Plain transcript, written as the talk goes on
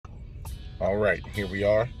All right, here we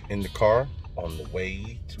are in the car on the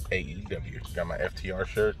way to AEW. Got my FTR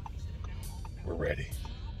shirt. We're ready.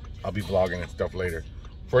 I'll be vlogging and stuff later.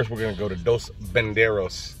 First, we're gonna go to Dos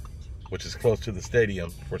Banderos, which is close to the stadium,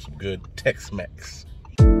 for some good Tex-Mex.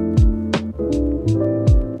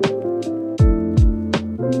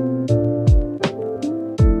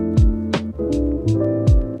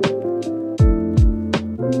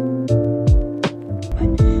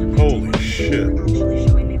 Holy shit.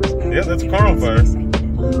 Yeah, that's a car on fire.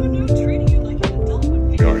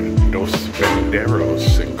 We are in Dos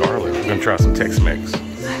Banderos in Garland. We're gonna try some Tex-Mex.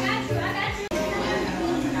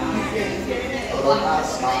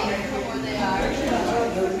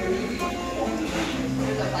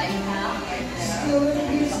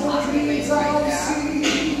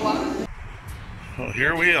 Well,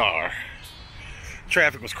 here we are.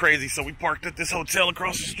 Traffic was crazy, so we parked at this hotel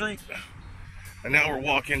across the street. And now we're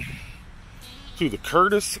walking to the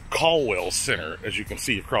Curtis Caldwell Center, as you can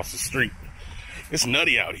see across the street. It's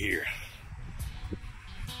nutty out here.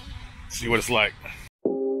 See what it's like.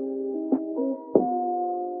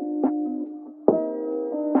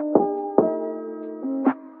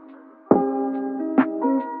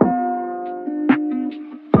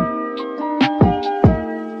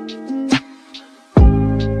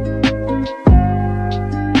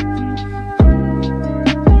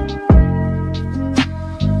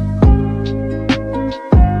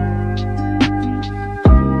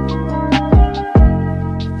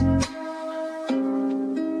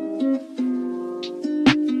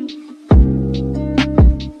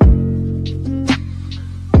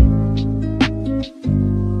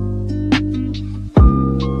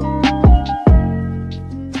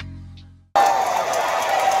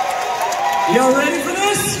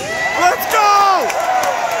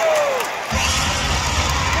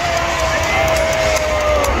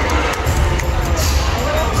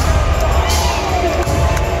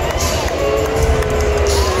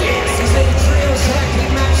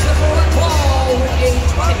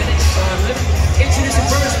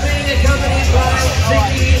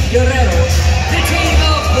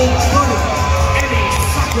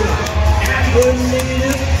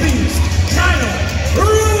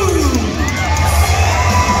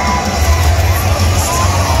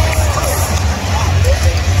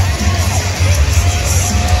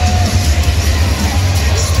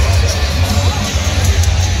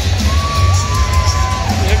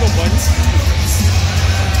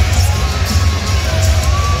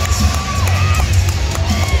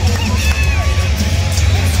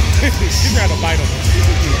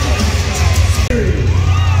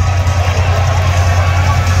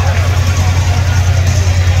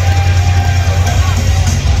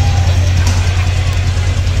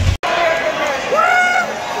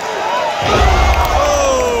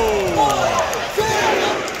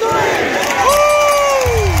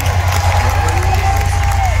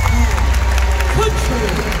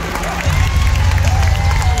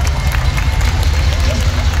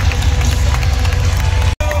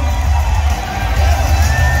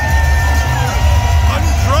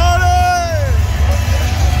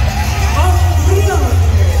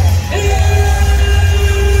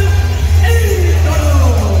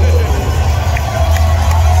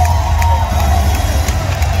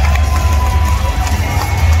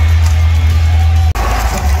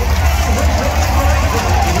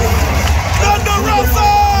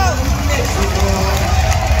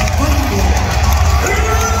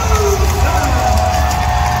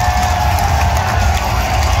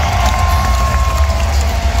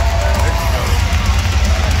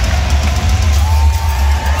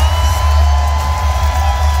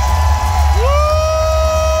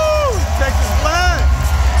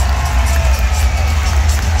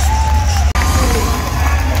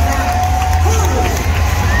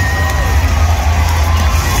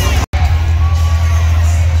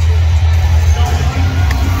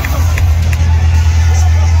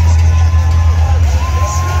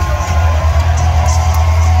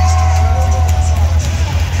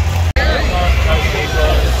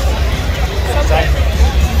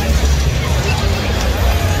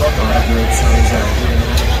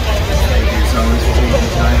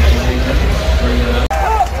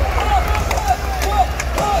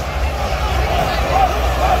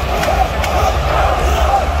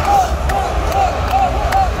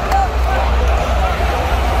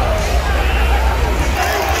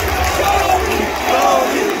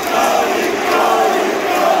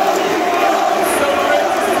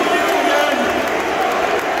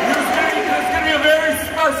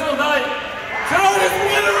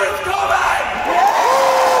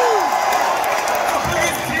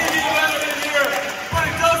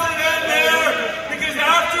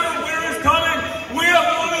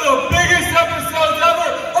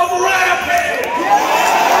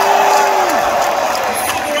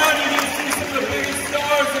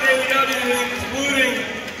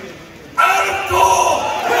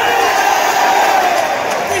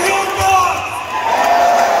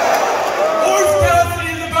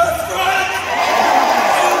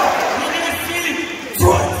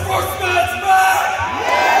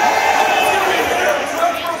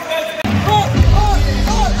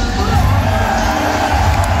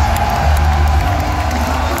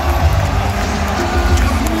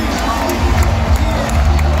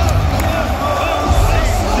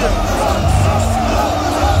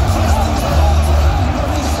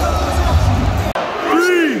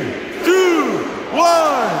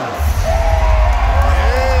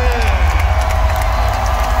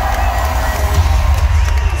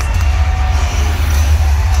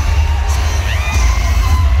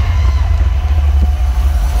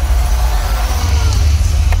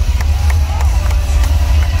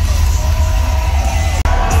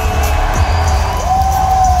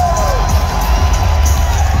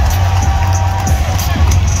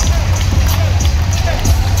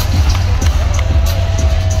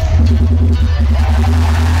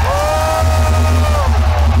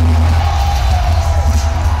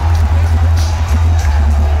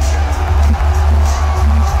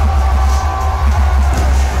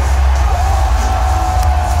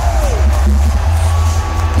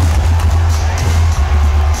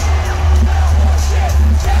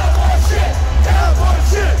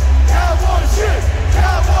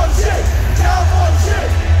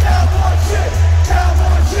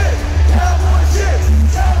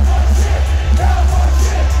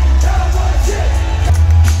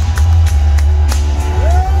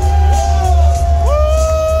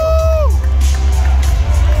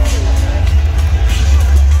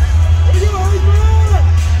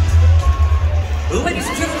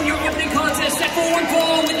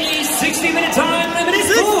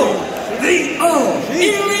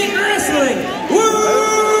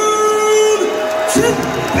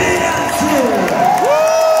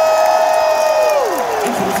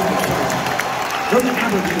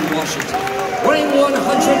 Washington, weighing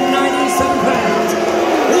 197 pounds,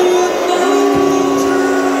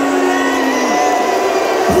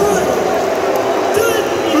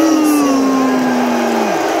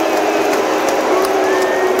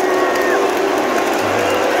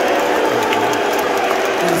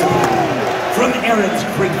 from Aaron's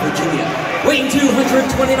Creek, Virginia, weighing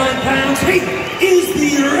 229 pounds, he is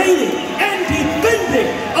the reigning and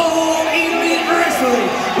defending All Elite Wrestling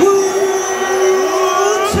World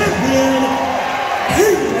Champion,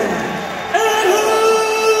 Hangman Adam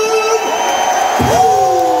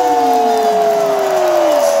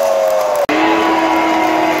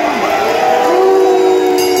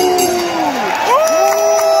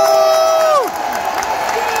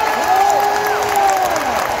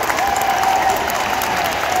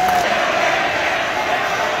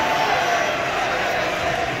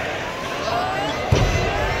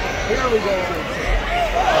Here we go.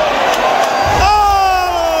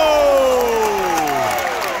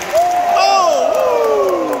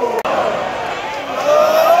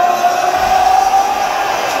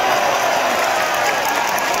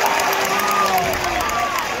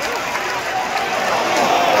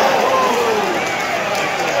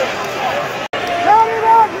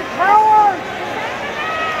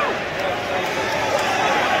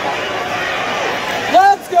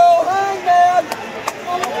 Let's go, Hangman!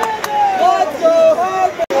 Let's go,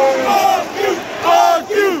 Hangman! Fuck you! Fuck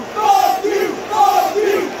you! Fuck you! Fuck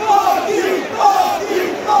you! Fuck you! Fuck you!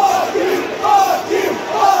 Fuck you! Fuck you!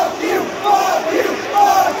 Fuck you! Fuck you!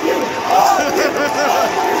 Fuck you!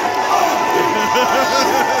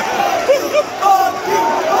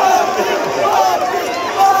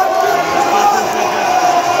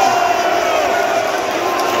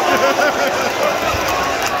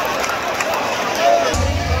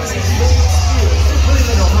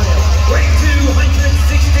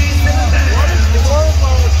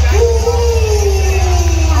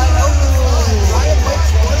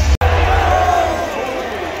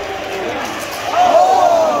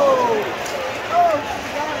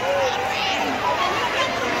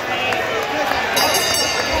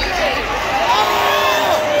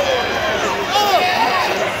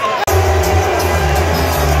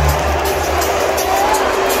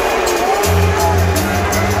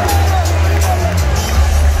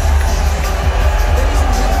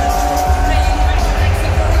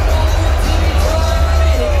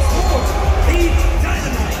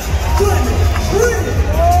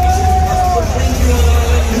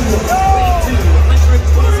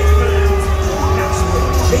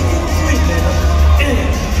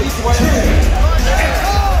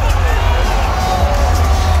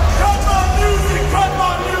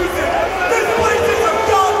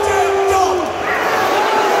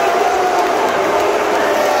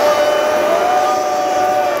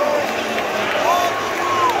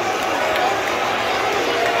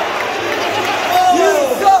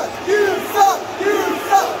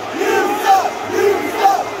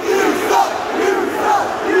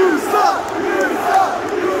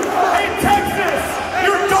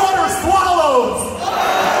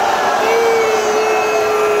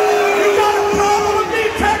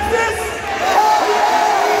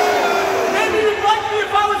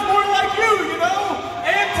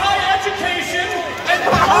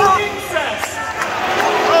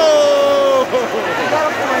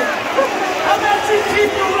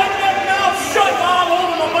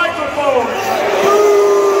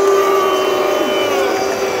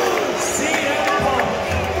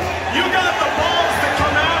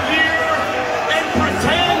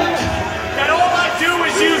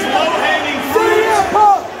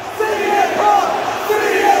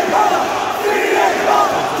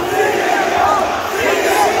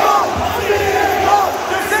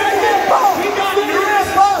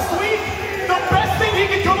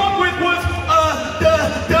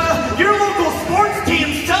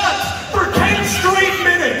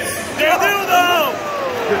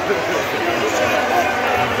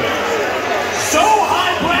 So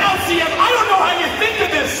highbrow, see, I don't know how you think of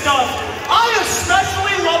this stuff. I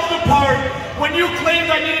especially love the part when you claimed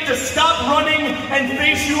I needed to stop running and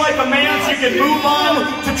face you like a man so you can move on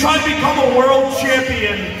to try to become a world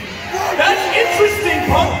champion. That's interesting,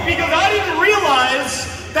 Punk, because I didn't realize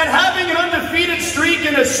that having an undefeated streak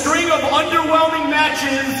and a string of underwhelming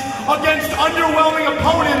matches against underwhelming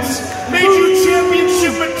opponents made you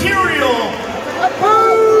championship material.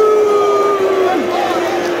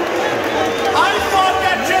 I thought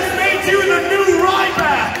that just made you the new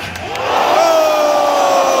Ryback.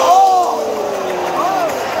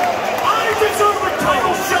 I deserve a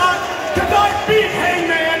title shot because I beat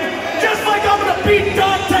Hangman just like I'm going to beat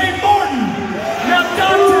Dante Martin. Now,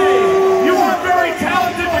 Dante, you are very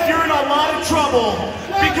talented, but you're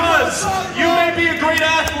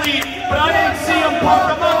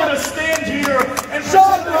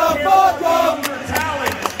fuck up! Your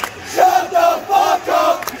talent. Shut the fuck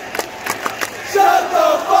up! Shut the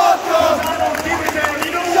fuck up! I don't give a damn.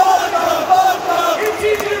 You know Shut the fuck up! it's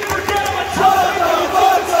easy to forget I'm a Shut the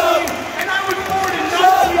fuck up! and I was born in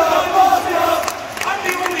Shut the fuck up! 1996. I'm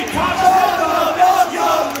the only top Shut the fuck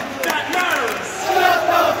up! that matters. Shut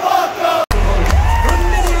the fuck up! From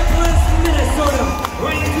Minneapolis, Minnesota,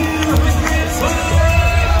 weighing 205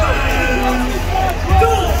 pounds,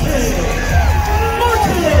 Dalton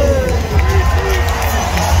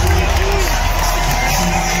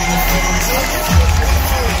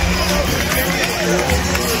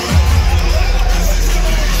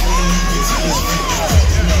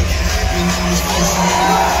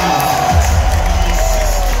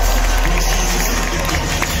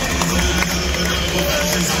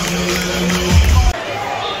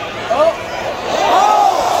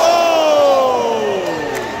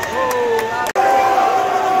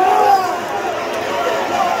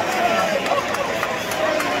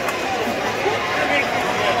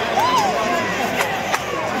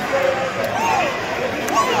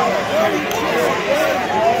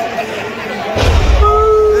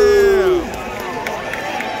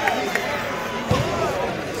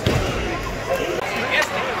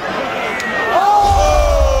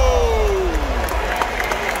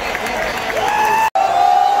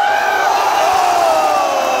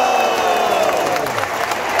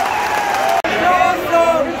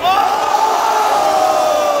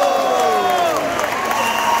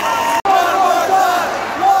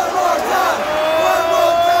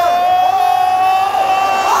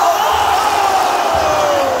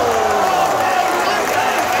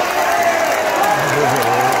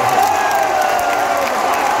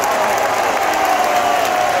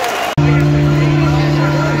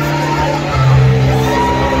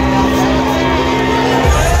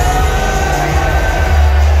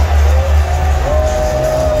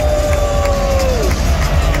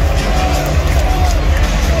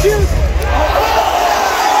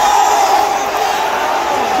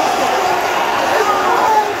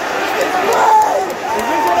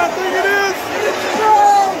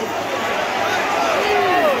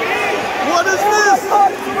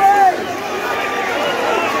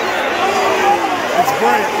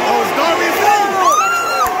Martin.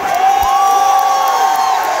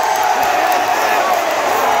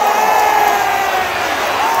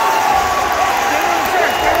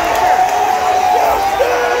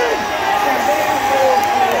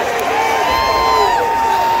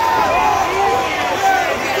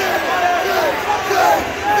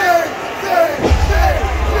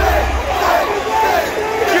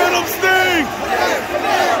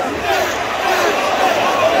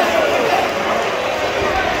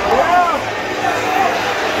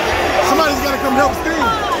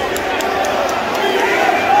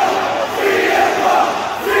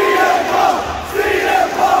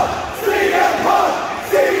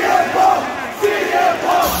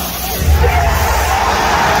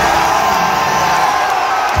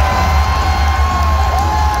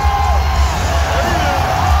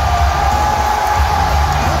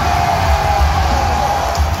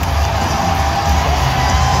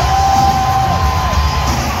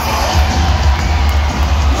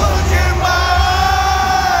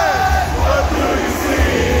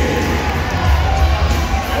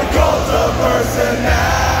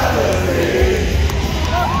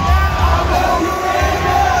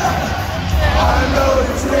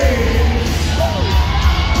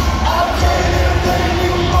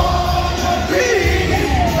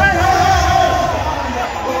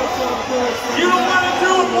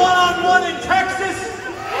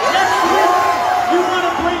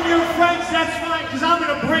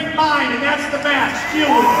 Deal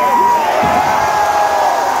with it.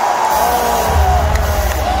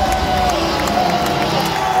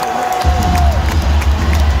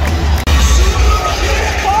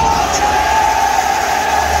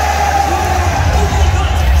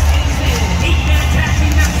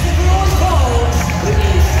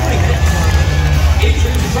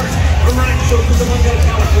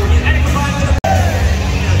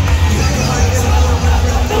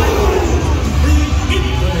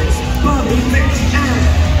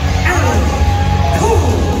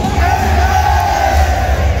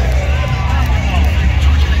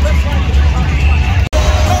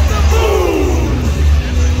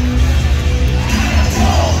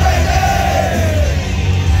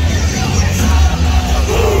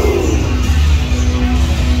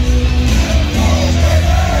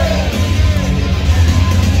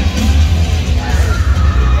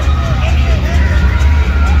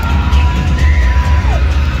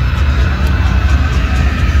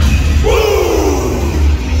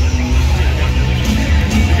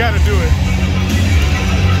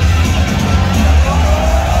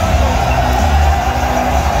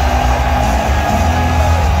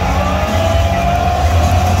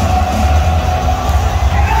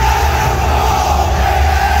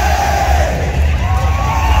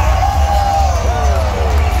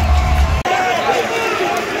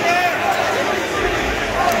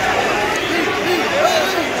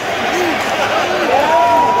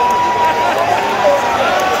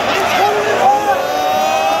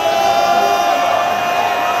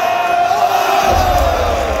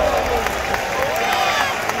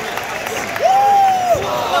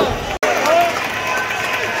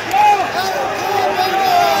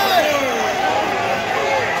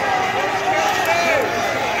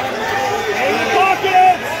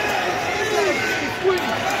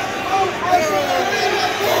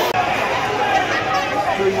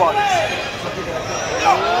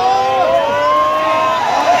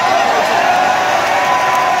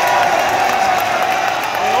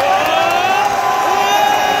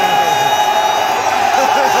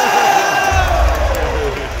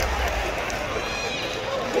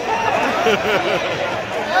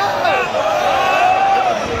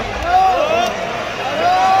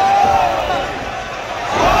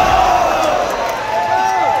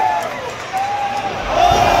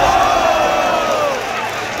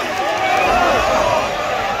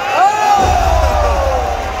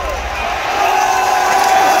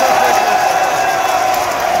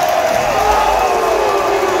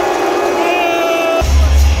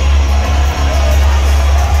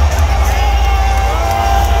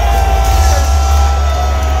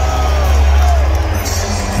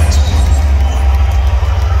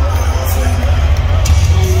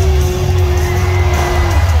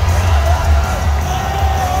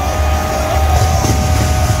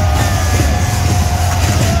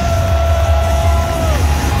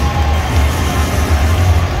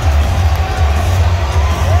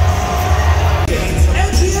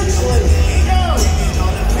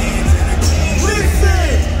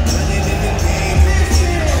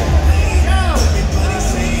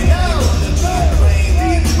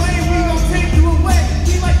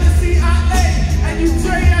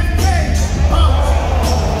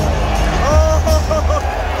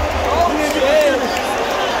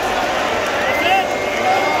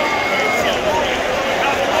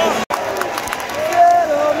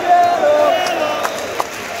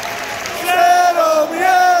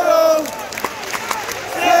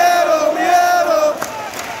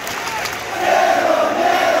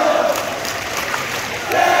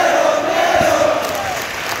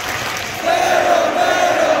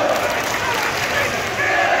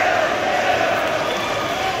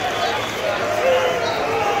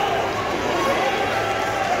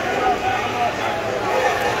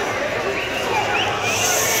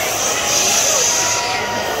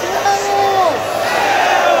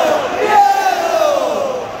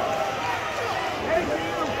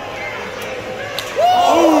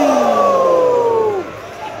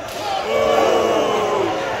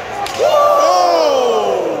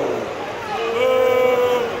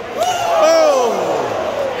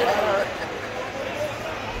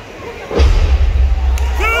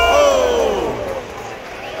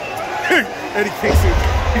 Eddie Kingston,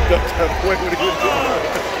 he ducked out of the way when he was doing it.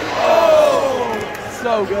 Oh!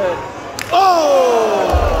 So good. Oh!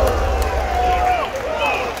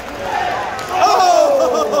 Oh!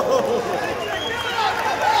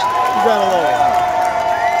 You gotta love it.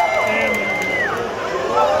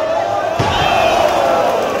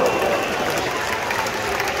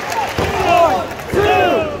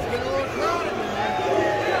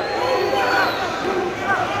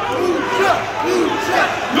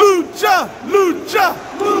 Lucha! Lucha! Lucha!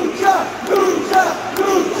 Lucha! Lucha!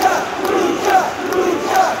 Lucha! Lucha!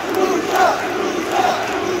 Lucha! Lucha! Lucha!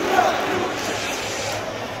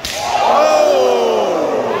 Oh!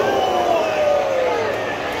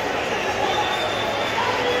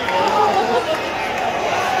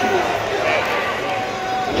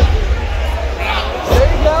 There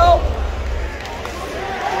you go!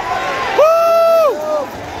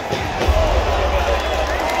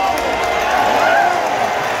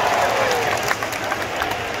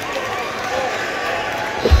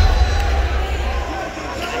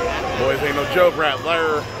 Boys ain't no joke right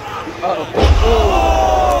there. Uh-oh.